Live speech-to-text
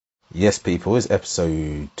Yes, people, it's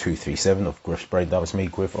episode 237 of Griff's Brain. That was me,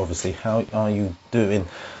 Griff. Obviously, how are you doing?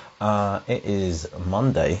 It is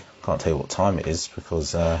Monday. Can't tell you what time it is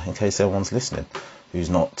because, in case everyone's listening, who's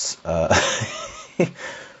not,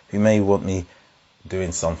 who may want me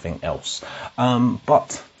doing something else.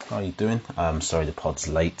 But how are you doing? Sorry the pod's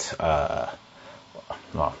late. Well,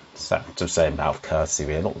 just saying out of courtesy,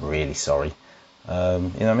 really. Not really sorry. You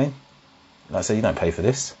know what I mean? Like I say, you don't pay for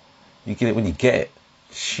this. You get it when you get it.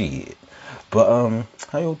 Shit. But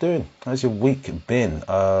how you all doing? How's your week been?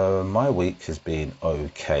 My week has been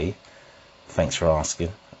okay. Thanks for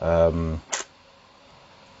asking. I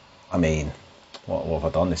mean, what have I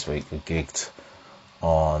done this week? We gigged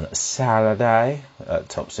on Saturday at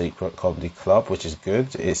Top Secret Comedy Club, which is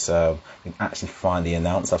good. It's we actually finally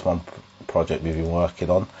announced. That's one project we've been working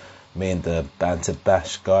on. Me and the Banter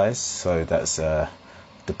Bash guys. So that's the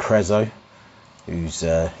Prezzo, who's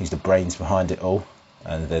the brains behind it all.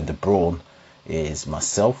 And then the brawn is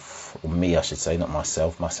myself, or me I should say, not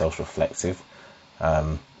myself, my self-reflective.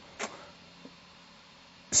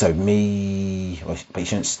 So me, but you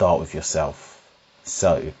shouldn't start with yourself.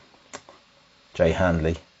 So, Jay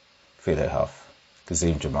Handley, Philo Huff,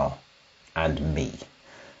 Kazim Jamal, and me.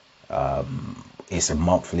 It's a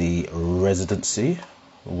monthly residency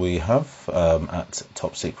we have at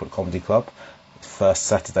Top Secret Comedy Club. First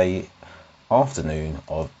Saturday afternoon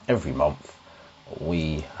of every month.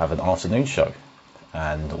 We have an afternoon show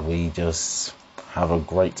and we just have a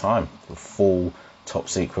great time. The full Top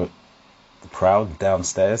Secret crowd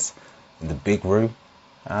downstairs in the big room,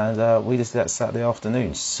 and we just did that Saturday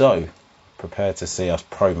afternoon. So prepare to see us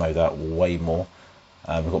promo that way more.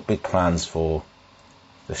 We've got big plans for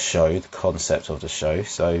the show, the concept of the show,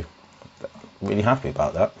 so really happy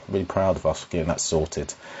about that, really proud of us getting that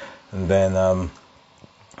sorted. And then I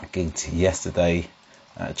gigged yesterday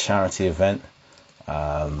at a charity event.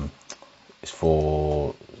 It's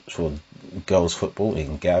for girls football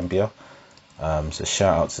in Gambia. So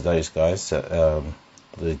shout out to those guys at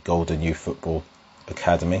the Golden Youth Football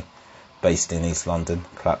Academy, based in East London,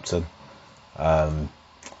 Clapton. You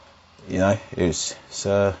know, it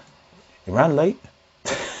ran late,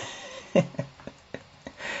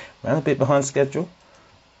 ran a bit behind schedule.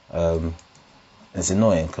 It's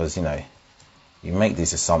annoying because you know you make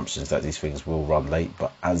these assumptions that these things will run late,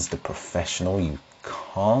 but as the professional, you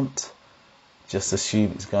can't just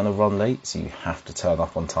assume it's going to run late, so you have to turn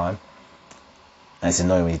up on time. And it's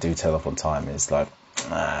annoying when you do turn up on time. It's like,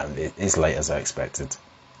 it's late as I expected.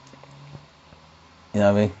 You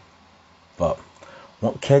know what I mean? But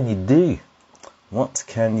what can you do? What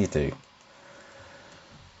can you do?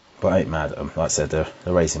 But I ain't mad at them. Like I said, they're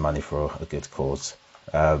raising money for a good cause.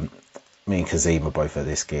 Me and Kazim are both at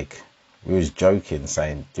this gig. We was joking,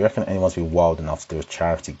 saying, do you reckon anyone's be wild enough to do a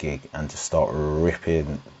charity gig and just start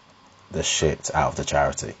ripping the shit out of the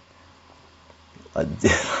charity? Like,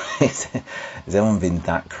 has anyone been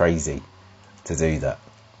that crazy to do that?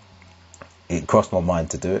 It crossed my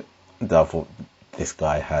mind to do it. And I thought, this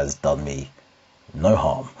guy has done me no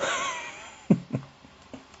harm.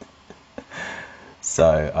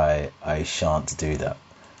 So I shan't do that.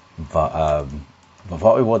 But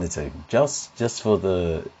what we wanted to, just for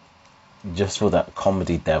that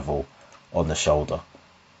comedy devil on the shoulder,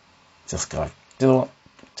 just go, you know what?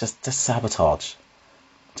 Just sabotage.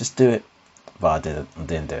 Just do it. But I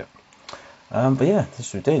didn't do it. But yeah,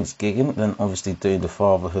 that's what we're doing. It's gigging, then obviously doing the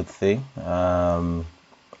fatherhood thing.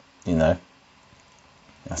 You know,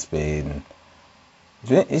 it's been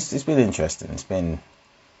interesting. It's been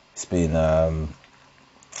I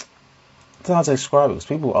don't know how to describe it, because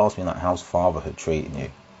people ask me like, how's fatherhood treating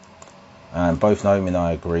you? And both Naomi and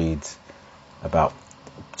I agreed about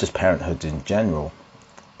just parenthood in general.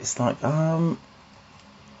 It's like, I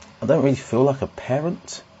don't really feel like a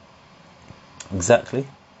parent exactly.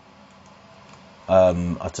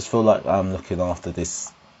 I just feel like I'm looking after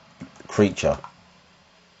this creature.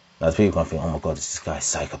 Now, people can think, oh my god, this guy's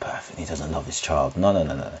psychopath and he doesn't love his child. No.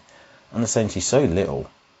 I'm just saying, she's so little,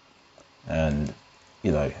 and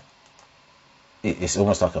you know, it's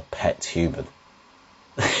almost like a pet human.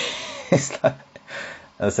 It's like,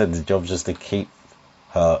 as I said, the job's just to keep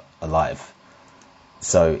her alive.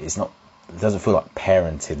 So it doesn't feel like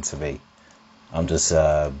parenting to me. I'm just,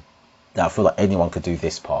 I feel like anyone could do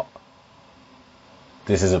this part.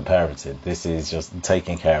 This isn't parenting. This is just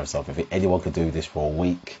taking care of stuff. If anyone could do this for a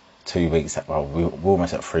week, 2 weeks, well, we're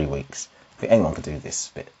almost at 3 weeks. If anyone could do this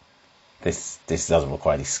bit, this doesn't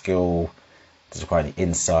require any skill, doesn't require any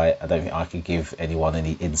insight. I don't think I could give anyone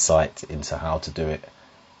any insight into how to do it.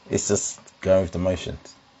 It's just going with the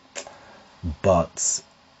motions. But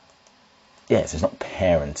so it's not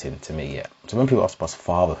parenting to me yet. So when people ask what's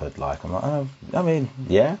fatherhood like, I'm like, oh, I mean,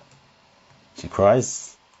 yeah. She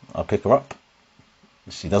cries, I pick her up.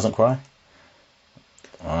 She doesn't cry,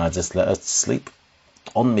 I just let her sleep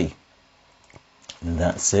on me. And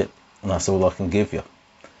that's it. And that's all I can give you.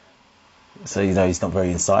 So, he's not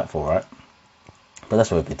very insightful, right? But that's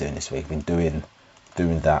what we've been doing this week. We've been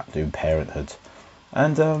doing that, doing parenthood.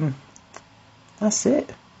 And that's it.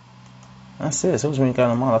 That's it. It's always been going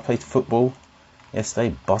on mine. I played football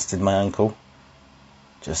yesterday, busted my ankle.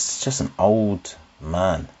 Just an old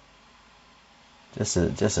man. Just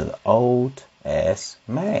an old ass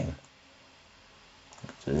man.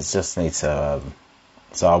 Just need to.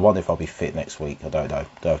 So I wonder if I'll be fit next week. I don't know.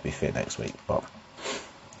 Don't have to be fit next week, but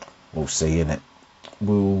we'll see, innit?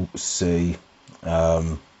 We'll see.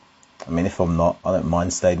 I mean, if I'm not, I don't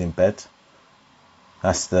mind staying in bed.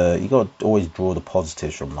 You got to always draw the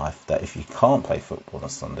positives from life. That if you can't play football on a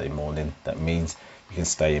Sunday morning, that means you can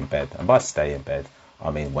stay in bed. And by stay in bed,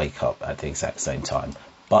 I mean wake up at the exact same time.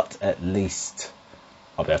 But at least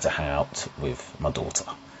I'll be able to hang out with my daughter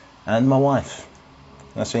and my wife.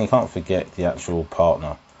 That's when you can't forget the actual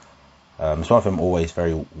partner. It's one thing I'm always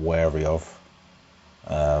very wary of.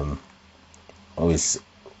 Always,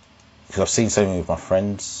 because I've seen so many of my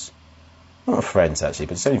friends, not my friends actually,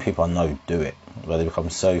 but so many people I know do it, where they become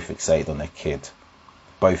so fixated on their kid,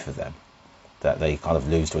 both of them, that they kind of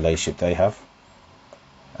lose the relationship they have.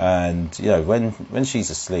 And when she's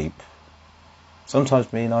asleep,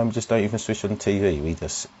 sometimes me and I just don't even switch on the TV. We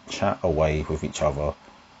just chat away with each other.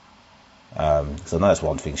 Because I know that's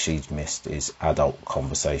one thing she's missed is adult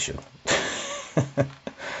conversation.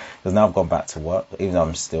 Because now I've gone back to work, even though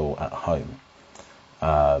I'm still at home.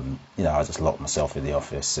 I just lock myself in the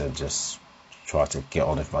office and just try to get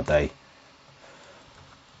on with my day.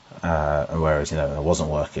 And whereas, I wasn't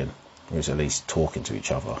working, we was at least talking to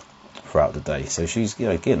each other throughout the day. So she's,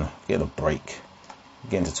 getting a break,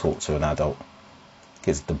 getting to talk to an adult,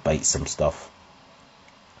 getting to debate some stuff.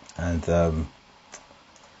 And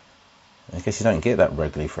I guess you don't get that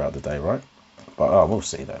regularly throughout the day, right? But we'll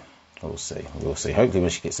see, though. We'll see. Hopefully when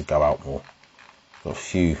she gets to go out more. Got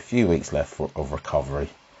a few weeks left of recovery.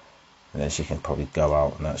 And then she can probably go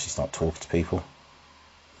out and actually start talking to people.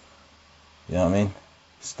 You know what I mean?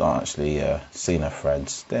 Start actually seeing her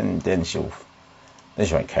friends. Then she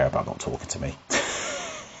won't care about not talking to me.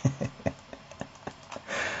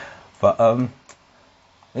 But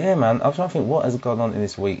yeah, man, I was trying to think what has gone on in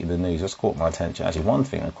this week in the news. What's caught my attention? Actually, one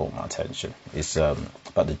thing that caught my attention is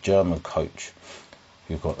about the German coach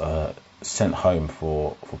who got sent home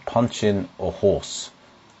for punching a horse.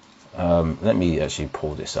 Let me actually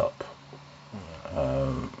pull this up.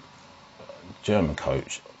 German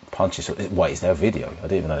coach punches. Wait, is there a video? I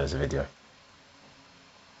didn't even know there was a video.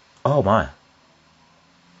 Oh my.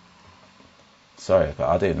 Sorry,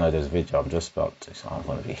 I didn't know there was a video. I'm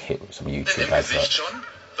going to be hit with some YouTube ads.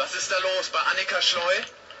 Was ist da los bei Annika Schleu?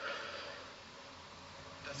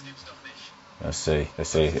 Das gibt's doch nicht. Let's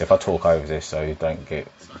see. If I talk over this so you don't get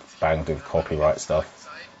banged with copyright stuff.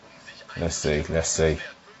 Let's see.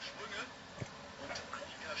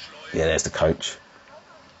 Yeah, there's the coach.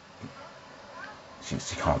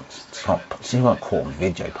 She can't caught on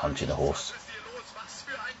video punching a horse.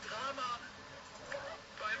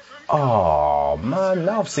 Oh man,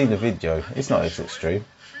 now I've seen the video. It's not as extreme.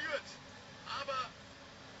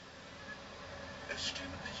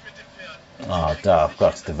 Oh, duh, I've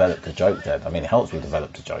got to develop the joke then. I mean, it helps me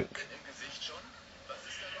develop the joke.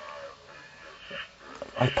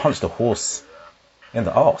 I punched a horse in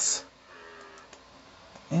the arse.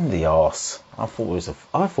 In the arse. I thought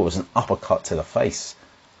it was an uppercut to the face.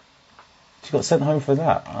 She got sent home for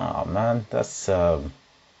that. Oh man, that's I'm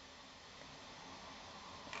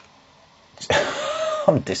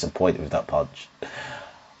disappointed with that punch.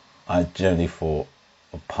 I generally thought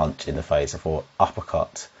a punch in the face. I thought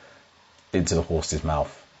uppercut into the horse's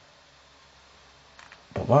mouth.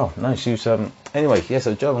 But wow, no, she was anyway, yeah,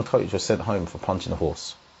 so the German coach was sent home for punching a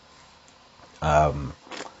horse.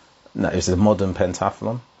 No, it was the modern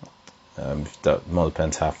pentathlon. The modern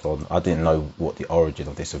pentathlon, I didn't know what the origin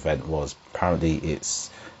of this event was. Apparently it's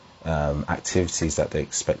activities that they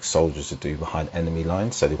expect soldiers to do behind enemy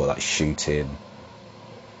lines. So they've got like shooting,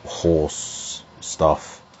 horse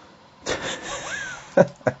stuff.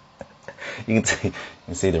 You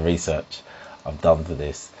can see the research I've done for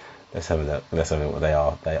this. Let's have a look what they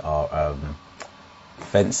are. They are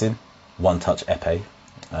fencing, one-touch épée,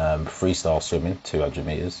 freestyle swimming, 200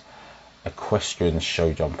 meters, equestrian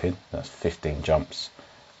show jumping, that's 15 jumps,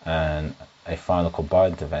 and a final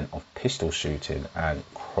combined event of pistol shooting and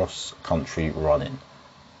cross-country running.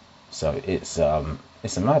 So it's a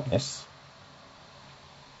madness.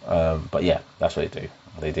 But yeah, that's what they do.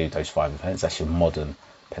 They do those 5 events. That's your modern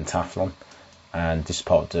pentathlon, and this is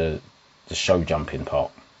part of the show jumping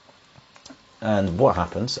part. And what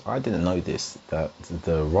happens? I didn't know this, that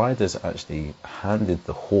the riders actually handed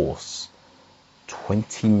the horse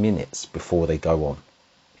 20 minutes before they go on,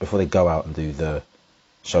 before they go out and do the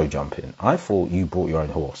show jumping. I thought you brought your own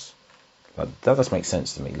horse. Like, that does make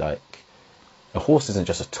sense to me. Like, a horse isn't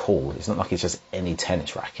just a tool. It's not like it's just any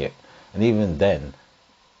tennis racket. And even then,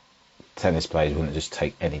 tennis players wouldn't just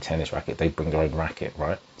take any tennis racket. They bring their own racket,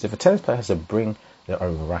 right? So if a tennis player has to bring their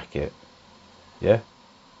own racket, yeah,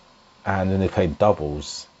 and then they play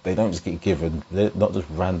doubles, they don't just get given, they're not just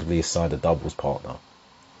randomly assigned a doubles partner.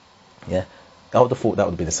 Yeah, I would have thought that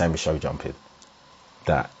would be the same with show jumping.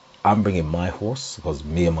 That I'm bringing my horse because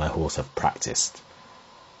me and my horse have practiced.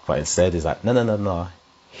 But instead, it's like, no,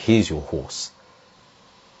 here's your horse.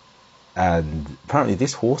 And apparently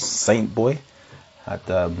this horse, Saint Boy, had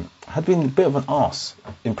been a bit of an arse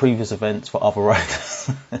in previous events for other riders.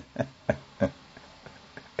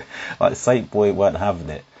 Like, Saint Boy weren't having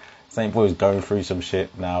it. Saint Boy was going through some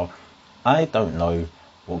shit. Now, I don't know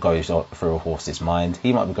what goes through a horse's mind.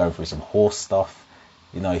 He might be going through some horse stuff.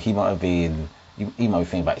 You know, he might be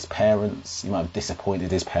thinking about his parents. He might have disappointed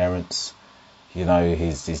his parents. You know,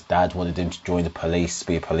 his dad wanted him to join the police,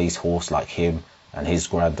 be a police horse like him and his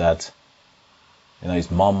granddad. You know, his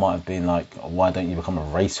mum might have been like, why don't you become a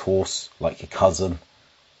racehorse like your cousin?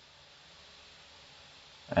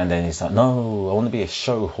 And then he's like, no, I want to be a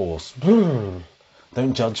show horse.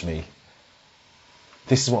 Don't judge me.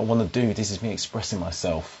 This is what I want to do. This is me expressing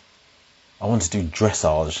myself. I want to do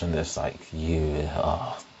dressage. And it's like, you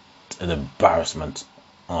are an embarrassment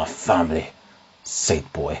on our family,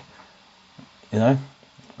 Saint Boy. You know?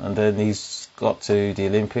 And then he's got to the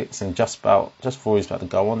Olympics, and just before he's about to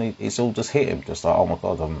go on, it's all just hit him. Just like, oh my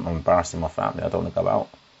God, I'm embarrassing my family. I don't want to go out.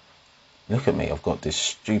 Look at me. I've got this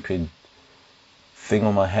stupid thing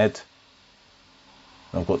on my head.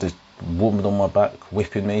 I've got this woman on my back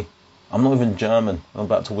whipping me. I'm not even German. I'm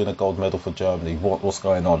about to win a gold medal for Germany. What's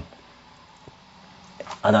going on?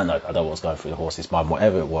 I don't know. I don't know what's going through the horse's mind.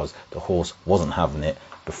 Whatever it was, the horse wasn't having it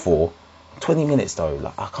before. 20 minutes though.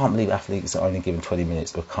 Like, I can't believe athletes are only given 20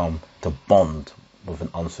 minutes to bond with an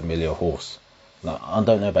unfamiliar horse. Like, I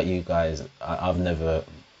don't know about you guys. I've never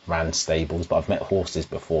ran stables, but I've met horses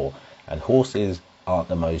before, and horses aren't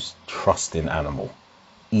the most trusting animal.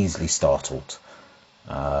 Easily startled.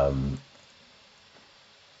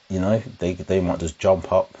 You know, they might just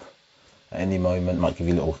jump up at any moment, might give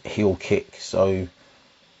you a little heel kick. So,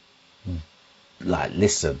 like,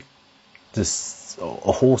 listen,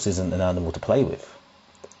 a horse isn't an animal to play with.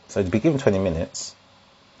 So to be given 20 minutes,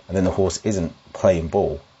 and then the horse isn't playing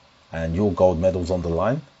ball, and your gold medal's on the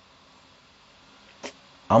line,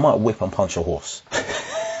 I might whip and punch a horse.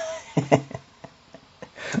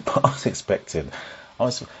 But I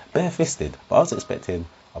was bare-fisted, but I was expecting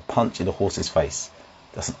a punch in the horse's face.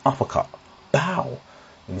 That's an uppercut, bow,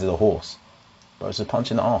 into the horse. But it's a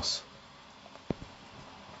punch in the arse.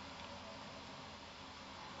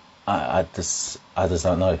 I just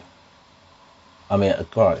don't know. I mean, I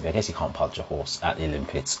guess you can't punch a horse at the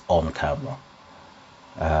Olympics on camera.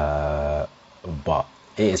 But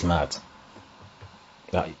it is mad.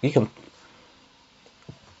 Like, you can.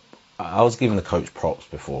 I was giving the coach props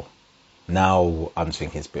before. Now I'm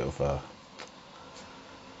thinking it's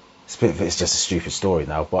just a stupid story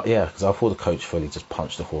now. But yeah, because I thought the coach fully just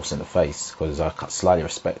punched the horse in the face, because I slightly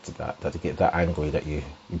respected that to get that angry that you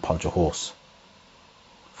punch a horse.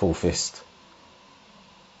 Full fist.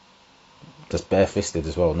 Just bare-fisted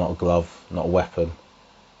as well, not a glove, not a weapon.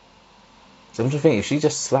 So I'm just thinking, if she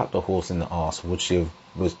just slapped the horse in the arse, would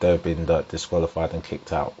there have been disqualified and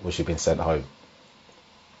kicked out? Would she have been sent home?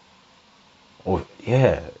 Or,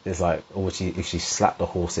 yeah, it's like, or if she slapped the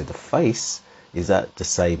horse in the face, is that the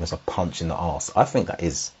same as a punch in the arse? I think that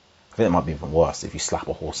might be even worse if you slap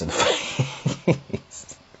a horse in the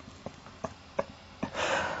face.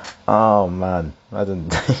 Oh man, I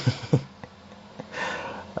didn't.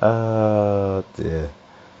 Oh dear.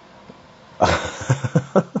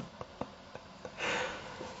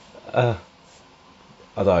 I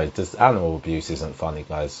don't know, just animal abuse isn't funny,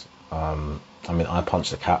 guys. I mean, I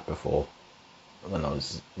punched a cat before when I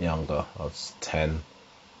was younger. I was 10,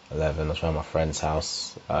 11. I was around my friend's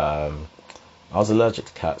house. I was allergic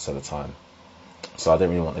to cats at the time, so I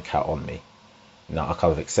didn't really want the cat on me. Now, I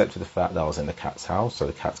kind of accepted the fact that I was in the cat's house, so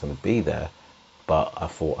the cat's going to be there, but I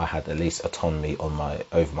thought I had at least autonomy over my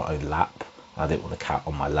own lap. I didn't want the cat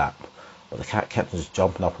on my lap, but the cat kept just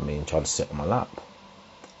jumping up on me and trying to sit on my lap.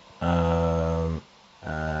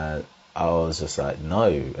 I was just like, no.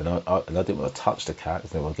 And I didn't want to touch the cat. I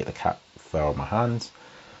didn't want to get the cat fur on my hands.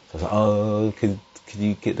 So I was like, oh, could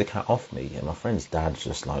you get the cat off me? And my friend's dad's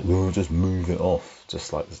just like, oh, just move it off.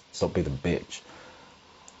 Just like, stop being a bitch.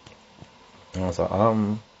 And I was like,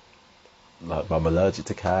 like, I'm allergic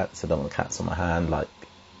to cats. I don't want cats on my hand. Like,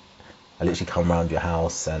 I literally come around your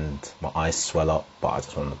house and my eyes swell up, but I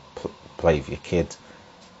just want to play with your kid.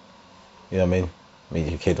 You know what I mean? Me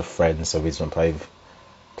and your kid are friends, so we just want to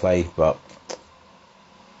play. But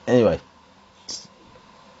anyway,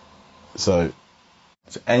 so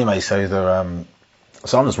I'm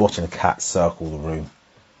just watching the cat circle the room.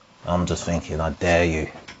 I'm just thinking, I dare you,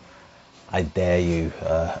 I dare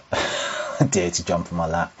to jump in my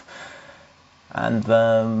lap. And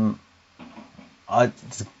the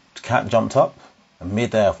cat jumped up, and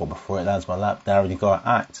mid-air, I thought, before it lands my lap, they already got to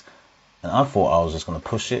act. And I thought I was just going to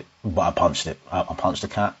push it, but I punched it. I punched the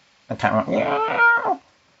cat. The cat went, meow.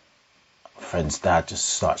 Friend's dad just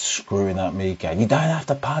starts screwing at me, going, you don't have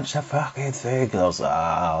to punch the fucking thing. And I was like,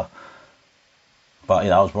 ah. But,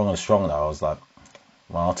 I was wrong and strong though. I was like,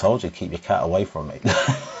 well, I told you, keep your cat away from me.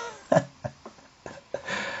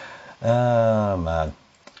 Oh, man.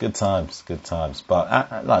 Good times. But,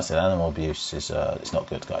 like I said, animal abuse is it's not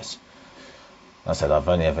good, guys. Like I said, I've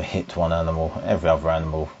only ever hit one animal. Every other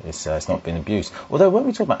animal is it's not been abused. Although, when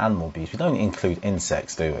we talk about animal abuse, we don't include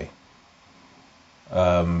insects, do we?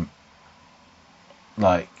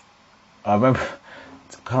 Like, I remember, I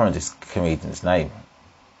can't remember this comedian's name.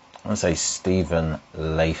 I want to say Stephen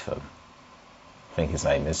Latham, I think his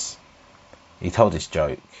name is. He told this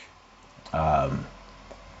joke, and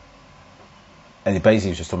he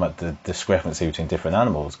basically was just talking about the discrepancy between different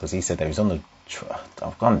animals, because he said that he was on the.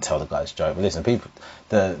 I'm going to tell the guy's joke, but listen, people,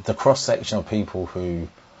 the cross section of people who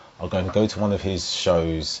are going to go to one of his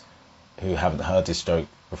shows, who haven't heard this joke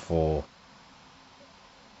before,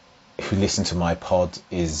 who listen to my pod,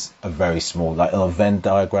 is a very small, like on a Venn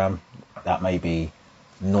diagram, that may be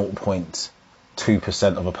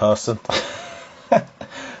 0.2% of a person.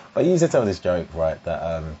 But he used to tell this joke, right,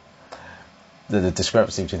 that the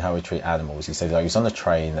discrepancy between how we treat animals. He said, like, he was on the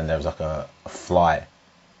train and there was like a fly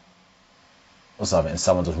or something, and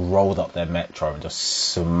someone just rolled up their Metro and just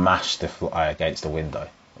smashed the fly against the window,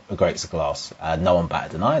 against the glass, and no one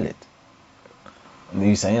batted an eyelid. And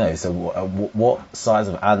you say, so what size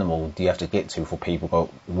of animal do you have to get to for people to go,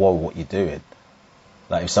 whoa, what you doing?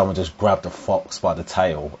 Like, if someone just grabbed a fox by the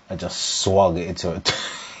tail and just swung it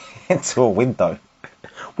into a window,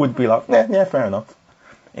 would be like, yeah, fair enough.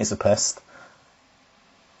 It's a pest.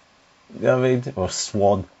 You know what I mean? Or a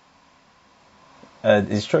swan.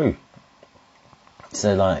 It's true.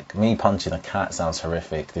 So, like, me punching a cat sounds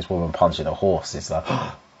horrific. This woman punching a horse is like,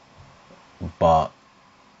 but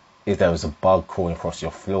if there was a bug crawling across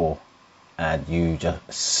your floor and you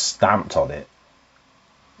just stamped on it,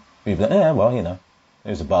 you'd be like, yeah, well, it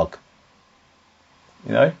was a bug.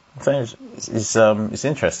 I think it's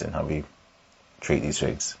interesting how we treat these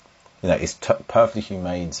things. It's perfectly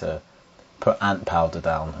humane to put ant powder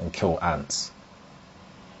down and kill ants.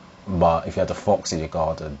 But if you had a fox in your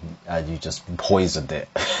garden and you just poisoned it,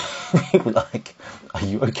 people were like, are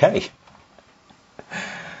you okay?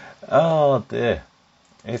 Oh dear.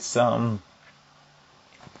 It's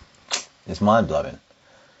mind-blowing.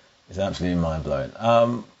 It's absolutely mind-blowing.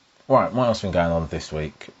 Right, what else has been going on this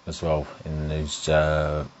week as well in the news?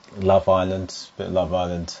 Love Island, bit of Love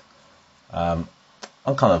Island. I'm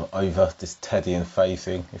kind of over this Teddy and Faye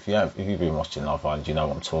thing. If you've been watching Love Island, you know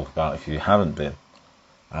what I'm talking about. If you haven't been,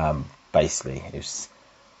 basically, it's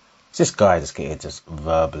this guy just getting just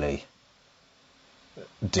verbally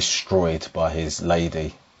destroyed by his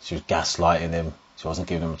lady. She was gaslighting him. She wasn't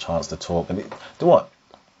giving him a chance to talk. And what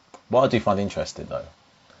I do find interesting though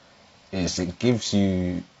is it gives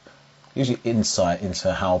you insight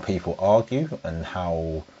into how people argue, and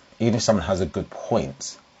how even if someone has a good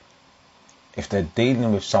point, if they're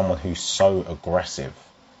dealing with someone who's so aggressive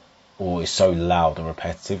or is so loud and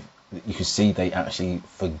repetitive, you can see they actually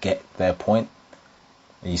forget their point.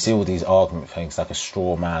 And you see all these argument things like a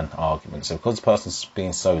straw man argument. So because the person's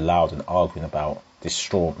being so loud and arguing about this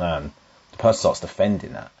straw man, the person starts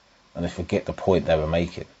defending that and they forget the point they were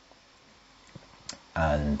making.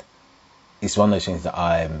 And it's one of those things that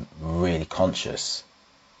I'm really conscious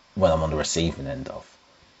when I'm on the receiving end of.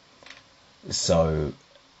 So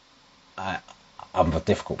I'm a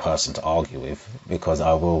difficult person to argue with, because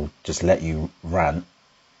I will just let you rant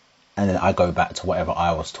and then I go back to whatever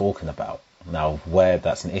I was talking about. Now, where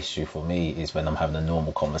that's an issue for me is when I'm having a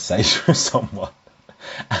normal conversation with someone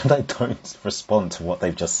and I don't respond to what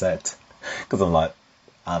they've just said, because I'm like,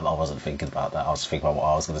 I wasn't thinking about that. I was thinking about what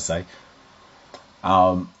I was going to say.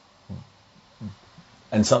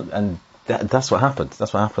 And that's what happened.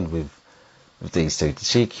 That's what happened with these two.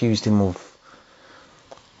 She accused him of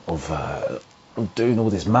doing all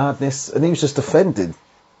this madness, and he was just defending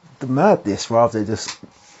the madness rather than just,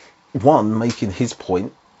 one, making his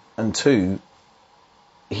point, and two,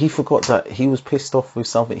 he forgot that he was pissed off with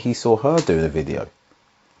something he saw her do in a video.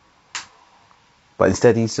 But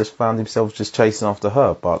instead, he's just found himself just chasing after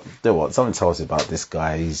her. But you know what? Something tells me about this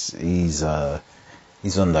guy. He's one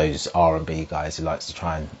of those R&B guys who likes to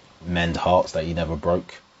try and mend hearts that he never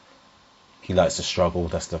broke. He likes to struggle.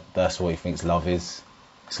 That's what he thinks love is.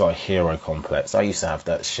 It's like a hero complex. I used to have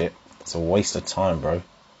that shit. It's a waste of time, bro.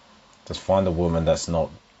 Just find a woman that's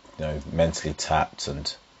not, mentally tapped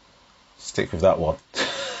and stick with that one.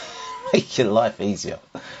 Make your life easier.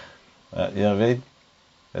 You know what I mean?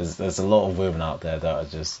 There's a lot of women out there that are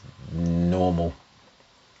just normal.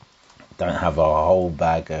 Don't have a whole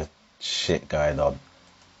bag of shit going on.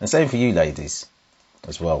 And same for you ladies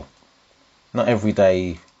as well. Not every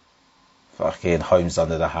day fucking homes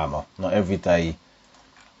under the hammer. Not every day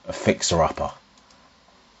a fixer-upper.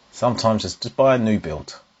 Sometimes just buy a new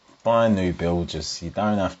build. Buy a new build. Just, you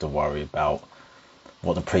don't have to worry about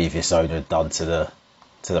what the previous owner had done to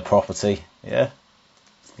the property. Yeah?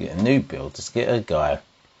 Just get a new build. Just get a guy.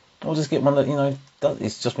 Or just get one that,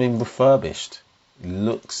 it's just been refurbished. It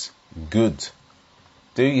looks good.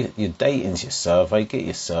 Do your datings, your survey. Get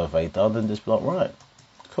your survey done and just be like, right,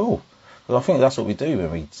 cool. Well, I think that's what we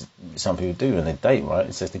do some people do when they date, right?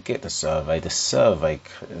 It says to get the survey. The survey,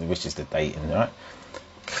 which is the dating, right,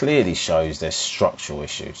 clearly shows there's structural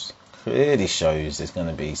issues. Clearly shows there's going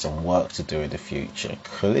to be some work to do in the future.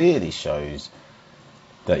 Clearly shows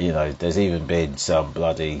that, there's even been some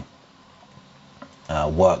bloody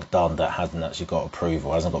work done that hasn't actually got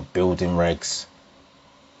approval, hasn't got building regs,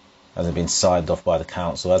 hasn't been signed off by the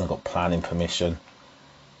council, hasn't got planning permission.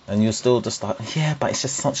 And you're still just like, yeah, but it's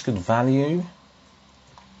just such good value.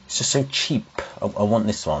 It's just so cheap. I want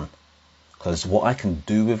this one. Because what I can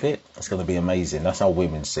do with it, it's going to be amazing. That's how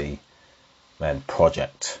women see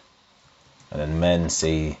project. And then men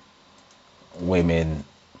see women,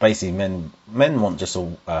 basically men want just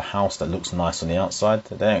a house that looks nice on the outside.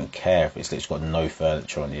 They don't care if it's literally got no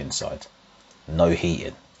furniture on the inside. No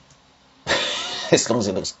heating. As long as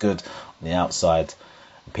it looks good on the outside.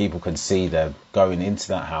 People can see them going into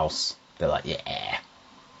that house. They're like, yeah.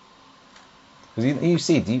 Because you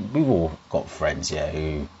see, we've all got friends,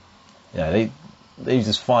 who, they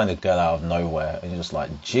just find a girl out of nowhere, and you're just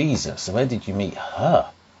like, Jesus, where did you meet her?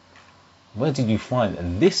 Where did you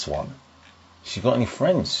find this one? She got any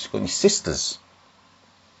friends? She got any sisters?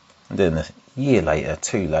 And then a year later,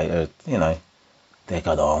 2 later, they're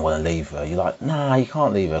going, oh, I want to leave her. You're like, nah, you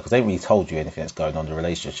can't leave her because they haven't really told you anything that's going on in the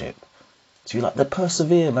relationship. So you're like, they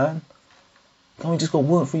persevere, man. You just got to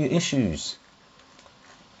work through your issues.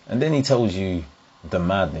 And then he tells you the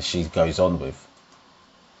madness she goes on with.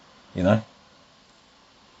 And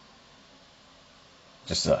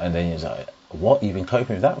then he's like, what? You've been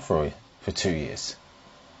coping with that for 2 years?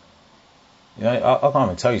 I can't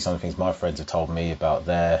even tell you some of the things my friends have told me about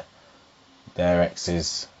their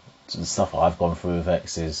exes, and stuff I've gone through with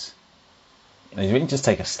exes. When you just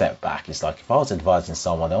take a step back, it's like, if I was advising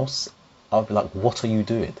someone else, I'd be like, what are you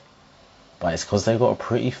doing? But it's because they've got a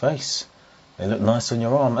pretty face. They look nice on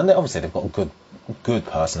your arm. And obviously they've got good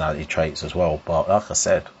personality traits as well. But like I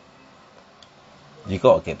said, you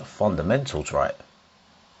got to get the fundamentals right.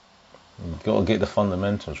 You've got to get the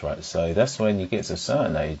fundamentals right. So that's when you get to a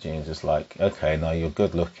certain age and you're just like, okay, no, you're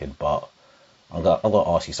good looking, but I've got to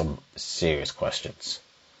ask you some serious questions.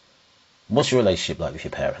 What's your relationship like with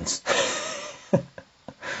your parents?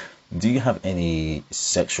 Do you have any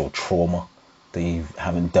sexual trauma that you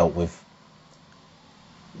haven't dealt with?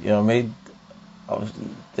 You know what I mean?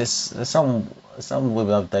 There's some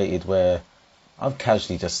women I've dated where I've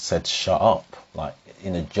casually just said shut up, like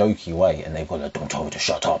in a jokey way, and they've got like, don't tell me to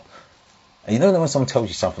shut up. And when someone tells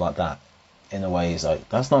you something like that, in a way, it's like,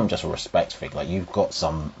 that's not just a respect thing. Like, you've got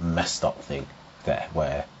some messed up thing there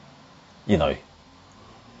where,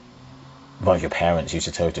 one of your parents used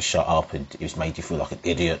to tell you to shut up and it made you feel like an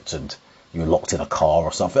idiot and you were locked in a car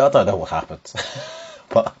or something. I don't know what happened.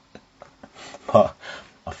 but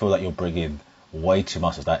I feel like you're bringing way too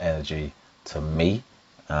much of that energy to me,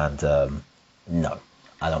 and no,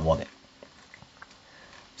 I don't want it.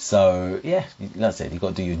 So yeah, that's it. You've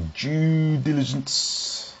got to do your due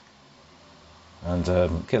diligence and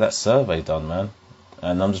get that survey done, man.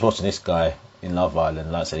 And I'm just watching this guy in Love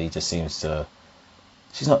Island. Like I said, he just seems to.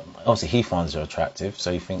 She's not. Obviously, he finds her attractive,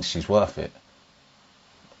 so he thinks she's worth it.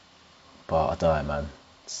 But I don't know, man.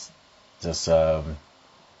 It's just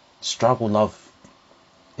struggle love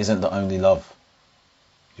isn't the only love.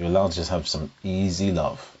 You're allowed to just have some easy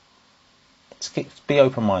love. Just be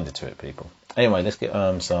open-minded to it, people. Anyway, let's get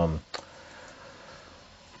some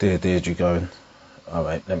Dear Deirdre going.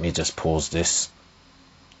 Alright, let me just pause this.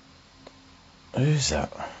 Who's that?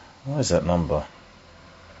 What is that number?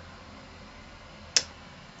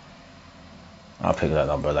 I'll pick that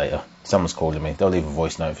number later. Someone's calling me. They'll leave a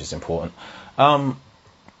voice note if it's important. Right.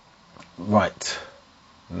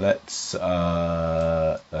 Let's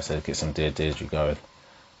get some Dear Deirdre going.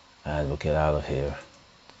 And we'll get out of here.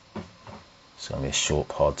 It's going to be a short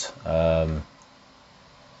pod.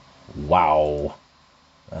 Wow.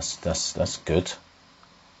 That's good.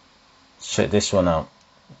 Check this one out.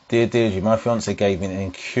 Dear Deirdre, my fiance gave me an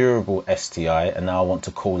incurable STI and now I want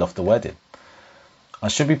to call off the wedding. I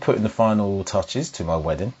should be putting the final touches to my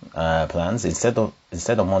wedding plans. Instead,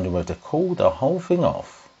 I'm wondering whether to call the whole thing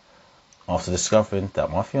off after discovering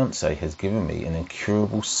that my fiance has given me an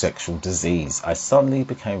incurable sexual disease. I suddenly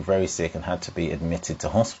became very sick and had to be admitted to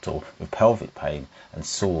hospital with pelvic pain and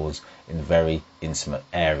sores in very intimate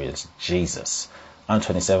areas. Jesus. I'm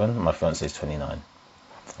 27, my fiance is 29.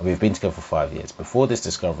 We've been together for 5 years. Before this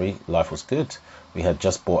discovery, life was good. We had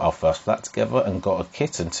just bought our first flat together and got a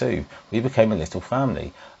kitten too. We became a little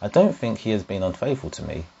family. I don't think he has been unfaithful to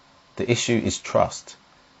me. The issue is trust.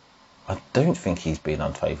 I don't think he's been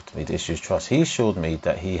unfaithful to me. The issue is trust. He assured me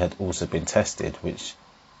that he had also been tested, which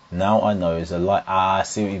now I know is a lie. I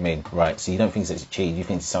see what you mean. Right, so you don't think it's a cheat. You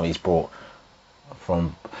think it's something he's brought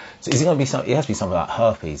from... So is it going to be something... It has to be something like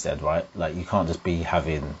herpes then, right? Like, you can't just be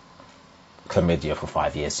having chlamydia for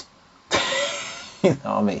 5 years. You know what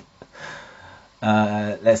I mean?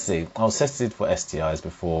 Let's see. I was tested for STIs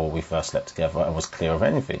before we first slept together and was clear of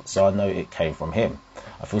anything, so I know it came from him.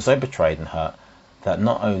 I feel so betrayed and hurt that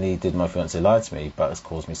not only did my fiance lie to me, but has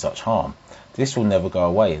caused me such harm. This will never go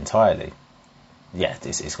away entirely. Yeah,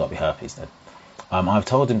 it's got to be herpes then. I've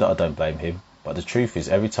told him that I don't blame him, but the truth is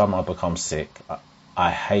every time I become sick,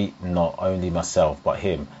 I hate not only myself, but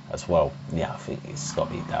him as well. Yeah, I think it's got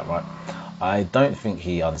to be that, right? I don't think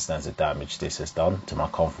he understands the damage this has done to my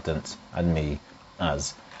confidence and me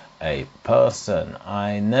as a person.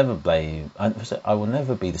 I will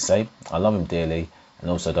never be the same. I love him dearly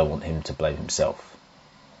and also don't want him to blame himself.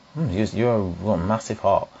 You're a massive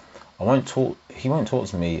heart. He won't talk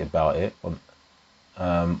to me about it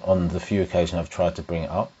on the few occasions I've tried to bring it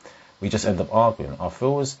up. We just end up arguing. I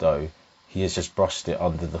feel as though he has just brushed it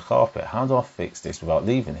under the carpet. How do I fix this without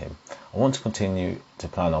leaving him? I want to continue to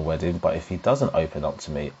plan our wedding, but if he doesn't open up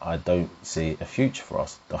to me, I don't see a future for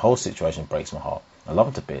us. The whole situation breaks my heart. I love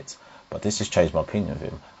him to bits, but this has changed my opinion of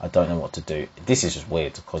him. I don't know what to do. This is just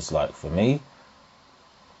weird because, like, for me,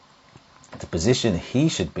 the position he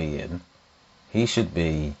should be in, he should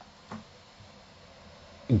be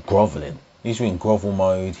groveling. He should be in grovel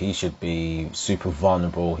mode. He should be super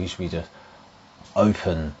vulnerable. He should be just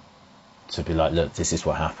open to be like, look, this is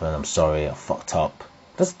what happened. I'm sorry. I fucked up.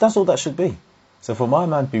 That's all that should be. So for my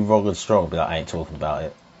man to be rugged strong, be like, I ain't talking about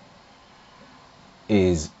it,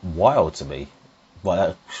 is wild to me. But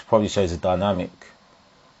that probably shows the dynamic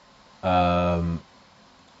of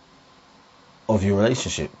your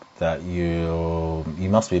relationship, that you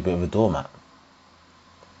must be a bit of a doormat.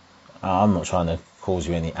 I'm not trying to cause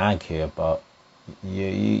you any ag here, but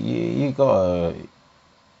you gotta,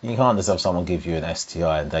 you can't just have someone give you an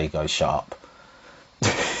STI and they go shut up.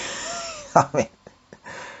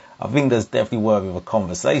 I think that's definitely worthy of a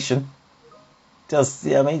conversation. There's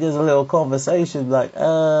a little conversation like,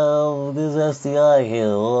 oh, this STI here,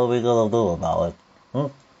 what are we gonna do about it?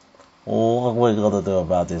 What are we gonna do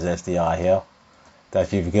about this STI here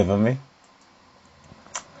that you've given me?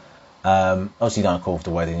 Obviously you don't call for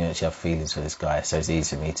the wedding, you actually have feelings for this guy, so it's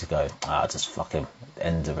easy for me to go, just fuck him,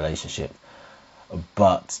 end the relationship.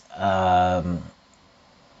 But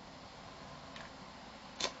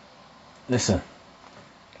listen,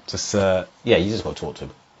 just you just got to talk to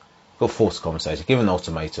him. Got to force a conversation, give an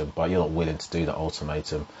ultimatum, but you're not willing to do that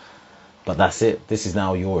ultimatum. But that's it. This is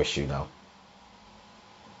now your issue now.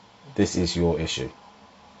 This is your issue.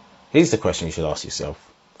 Here's the question you should ask yourself.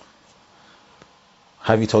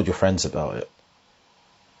 Have you told your friends about it?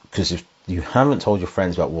 Because if you haven't told your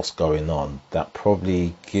friends about what's going on, that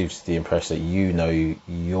probably gives the impression that you know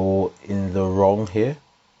you're in the wrong here.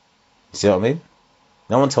 You see what I mean?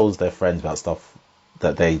 No one tells their friends about stuff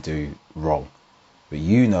that they do wrong. But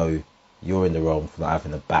you know you're in the wrong for not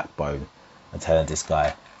having the backbone and telling this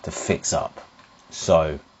guy to fix up.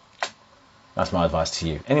 So that's my advice to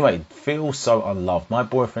you. Anyway, feel so unloved. My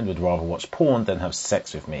boyfriend would rather watch porn than have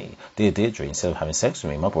sex with me. Dear Deirdre, instead of having sex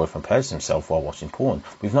with me, my boyfriend pleasures himself while watching porn.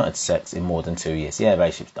 We've not had sex in more than 2 years. Yeah,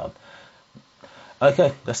 relationship's done.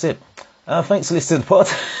 Okay, that's it. Thanks for listening to the pod.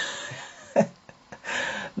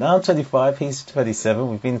 Now I'm 25, he's 27.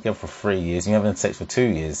 We've been together for 3 years. You haven't had sex for 2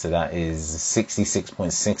 years, so that is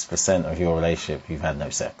 66.6% of your relationship you've had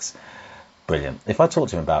no sex. Brilliant. If I talk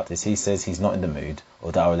to him about this, he says he's not in the mood,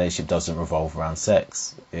 or that our relationship doesn't revolve around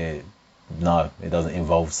sex. No, it doesn't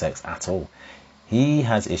involve sex at all. He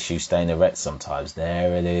has issues staying erect sometimes.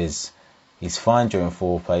 There it is. He's fine during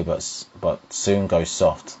foreplay, but soon goes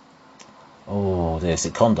soft. Oh, there's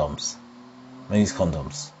it. Condoms. He needs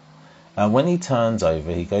condoms. And when he turns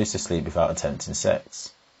over, he goes to sleep without attempting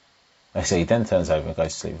sex. He then turns over and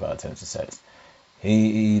goes to sleep without attempting sex.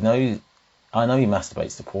 I know he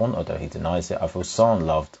masturbates to porn, although he denies it. I feel so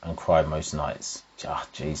unloved and cry most nights. Ah,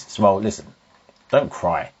 Jesus. Well, listen, don't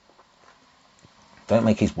cry. Don't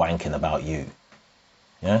make his wanking about you.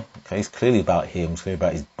 Yeah? Okay, it's clearly about him, it's clearly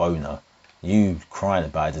about his boner. You crying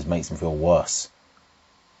about it just makes him feel worse.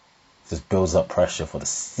 It just builds up pressure for the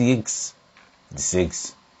SIGs.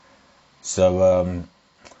 So, I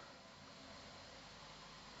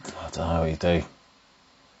don't know what you do.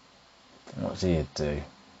 What do you do?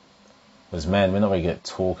 As men, we're not very good at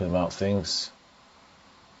talking about things.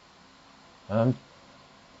 I don't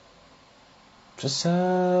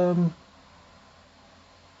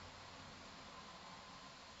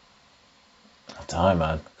know,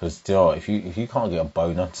 man. Because if you can't get a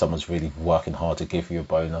boner, someone's really working hard to give you a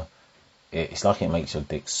boner. It's like it makes your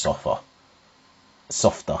dick softer. I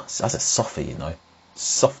said softer, you know.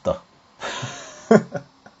 Softer.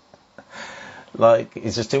 Like,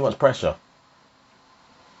 it's just too much pressure.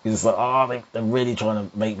 It's like, they're really trying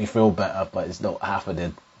to make me feel better, but it's not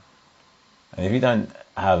happening. And if you don't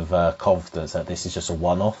have confidence that this is just a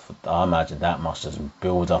one-off, I imagine that must just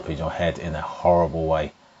build up in your head in a horrible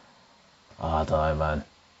way. I don't know, man.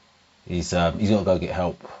 He's got to go get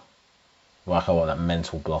help. Work out what that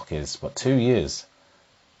mental block is. But 2 years.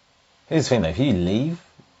 Here's the thing though, if you leave,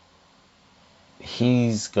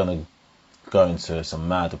 he's gonna go into some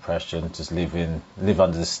mad depression, just live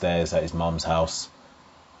under the stairs at his mum's house.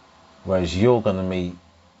 Whereas you're gonna meet,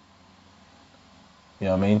 you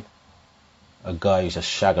know what I mean? A guy who's a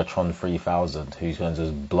Shagatron 3000 who's going to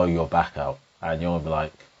just blow your back out, and you're gonna be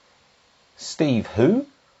like, Steve, who?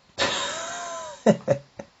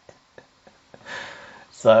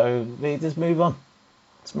 So just move on.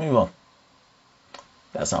 Let's move on.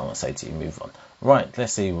 That's not what I'm going to say to you. Move on. Right,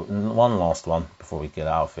 let's see. One last one before we get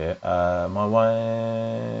out of here. My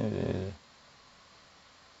wife...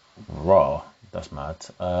 Raw. That's mad.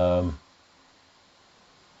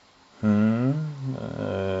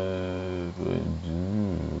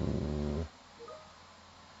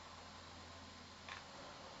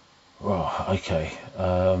 Raw. Okay.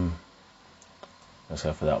 Let's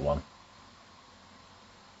go for that one.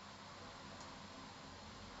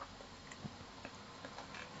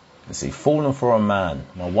 Let's see, fallen for a man.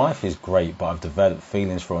 My wife is great, but I've developed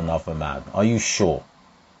feelings for another man. Are you sure?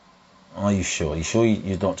 Are you sure? Are you sure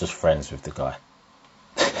you're not just friends with the guy?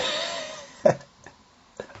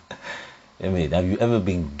 I mean, have you ever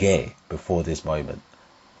been gay before this moment?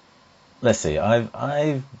 Let's see,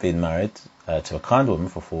 I've been married to a kind woman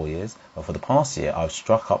for 4 years, but for the past year, I've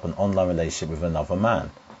struck up an online relationship with another man.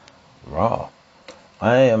 Rah.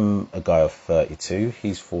 I am a guy of 32,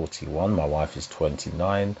 he's 41, my wife is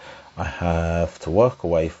 29. I have to work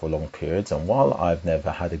away for long periods, and while I've never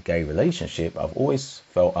had a gay relationship, I've always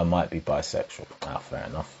felt I might be bisexual. Fair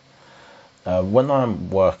enough. When I'm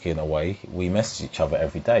working away, we message each other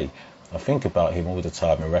every day. I think about him all the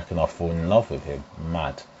time and reckon I've fallen in love with him.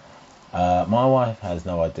 Mad. My wife has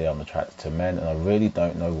no idea I'm attracted to men, and I really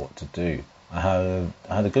don't know what to do. I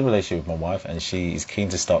had a good relationship with my wife, and she is keen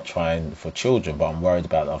to start trying for children, but I'm worried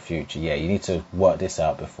about our future. Yeah, you need to work this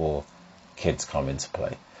out before kids come into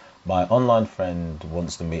play. My online friend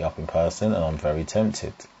wants to meet up in person, and I'm very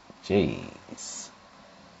tempted. Jeez.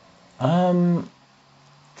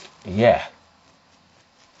 Yeah.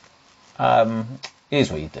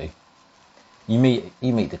 Here's what you do. You meet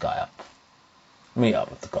the guy up. Meet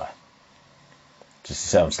up with the guy. Just to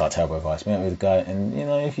sound like terrible advice. Meet up with the guy, and you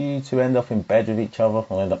know, if you two end up in bed with each other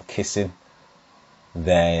or end up kissing,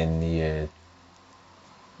 then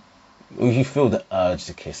if you feel the urge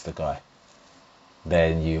to kiss the guy,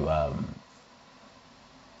 then you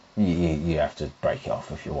have to break it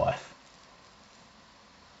off with your wife.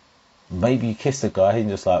 Maybe you kiss the guy and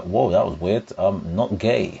you're just like, whoa, that was weird. I'm not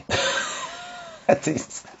gay. That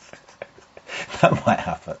might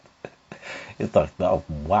happen. It's like, oh,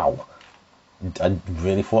 wow. I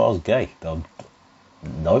really thought I was gay.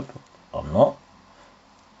 Nope, I'm not.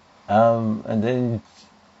 And then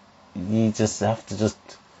you just have to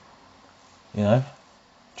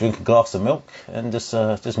drink a glass of milk and just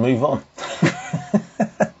move on.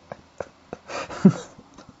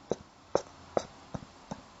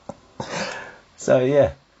 So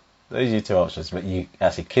yeah, those are your two options. But you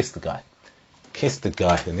actually kiss the guy. Kiss the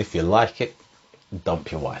guy, and if you like it,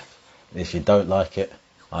 dump your wife. And if you don't like it,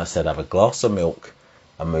 I said have a glass of milk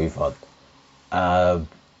and move on.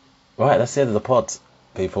 Right, that's the end of the pod,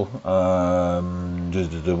 people.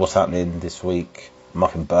 What's happening this week? I'm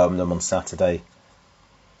up in Birmingham on Saturday.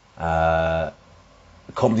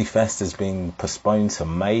 Comedy Fest has been postponed to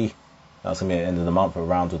May. That's going to be at the end of the month at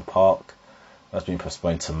Roundwood Park. That's been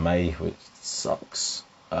postponed to May, which sucks.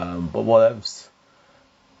 But what else?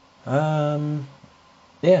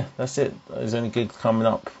 Yeah, that's it. There's only gigs coming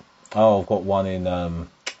up. Oh, I've got one in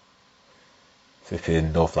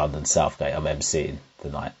flipping North London, Southgate. I'm emceeing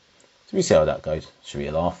tonight. So we see how that goes. Should be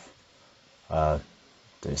a laugh.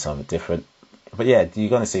 Doing something different. But yeah, you're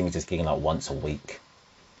going to see me just gigging like once a week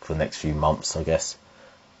for the next few months, I guess.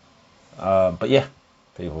 But yeah,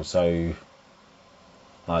 people. So,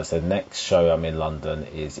 like I said, next show I'm in London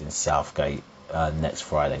is in Southgate next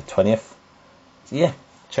Friday, 20th. So yeah,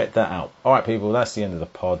 check that out. All right, people. That's the end of the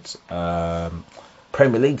pod.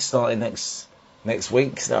 Premier League starting next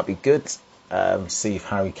week. So that'll be good. See if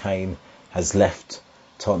Harry Kane has left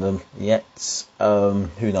Tottenham yet.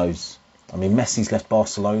 Who knows? I mean, Messi's left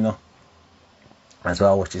Barcelona as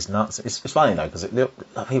well, which is nuts. It's funny though, because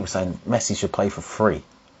people saying Messi should play for free.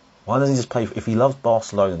 Why doesn't he just play? If he loves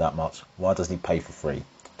Barcelona that much, why doesn't he pay for free?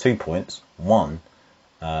 2 points. One,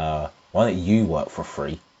 why don't you work for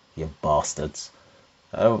free, you bastards?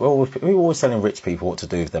 We're always telling rich people what to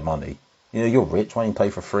do with their money. You know, you're rich. Why don't you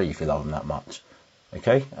play for free if you love them that much?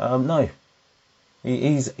 Okay? No.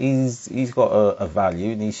 He's got a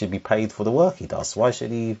value and he should be paid for the work he does. Why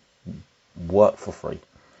should he work for free?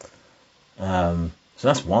 So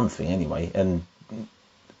that's one thing anyway. And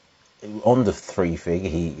on the free thing,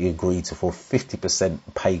 he agreed to for 50%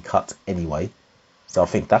 pay cut anyway. So I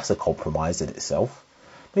think that's a compromise in itself.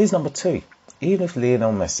 But here's number two. Even if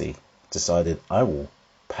Lionel Messi decided I will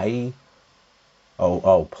pay,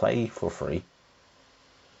 I'll play for free,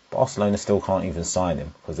 Barcelona still can't even sign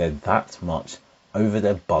him because they're that much over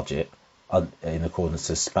their budget in accordance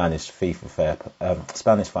to Spanish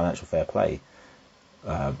financial fair play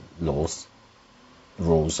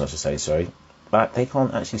rules, I should say, sorry. But they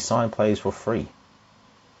can't actually sign players for free.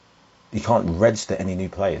 You can't register any new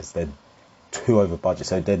players. They're too over budget.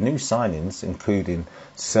 So their new signings, including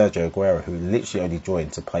Sergio Aguero, who literally only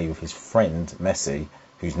joined to play with his friend Messi,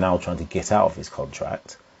 who's now trying to get out of his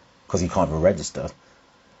contract because he can't even register.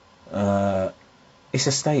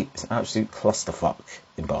 It's an absolute clusterfuck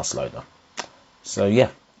in Barcelona. So yeah,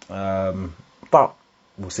 but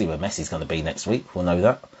we'll see where Messi's going to be next week. We'll know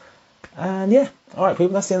that. And yeah, all right,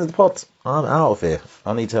 people, that's the end of the pod. I'm out of here.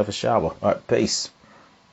 I need to have a shower. All right, peace.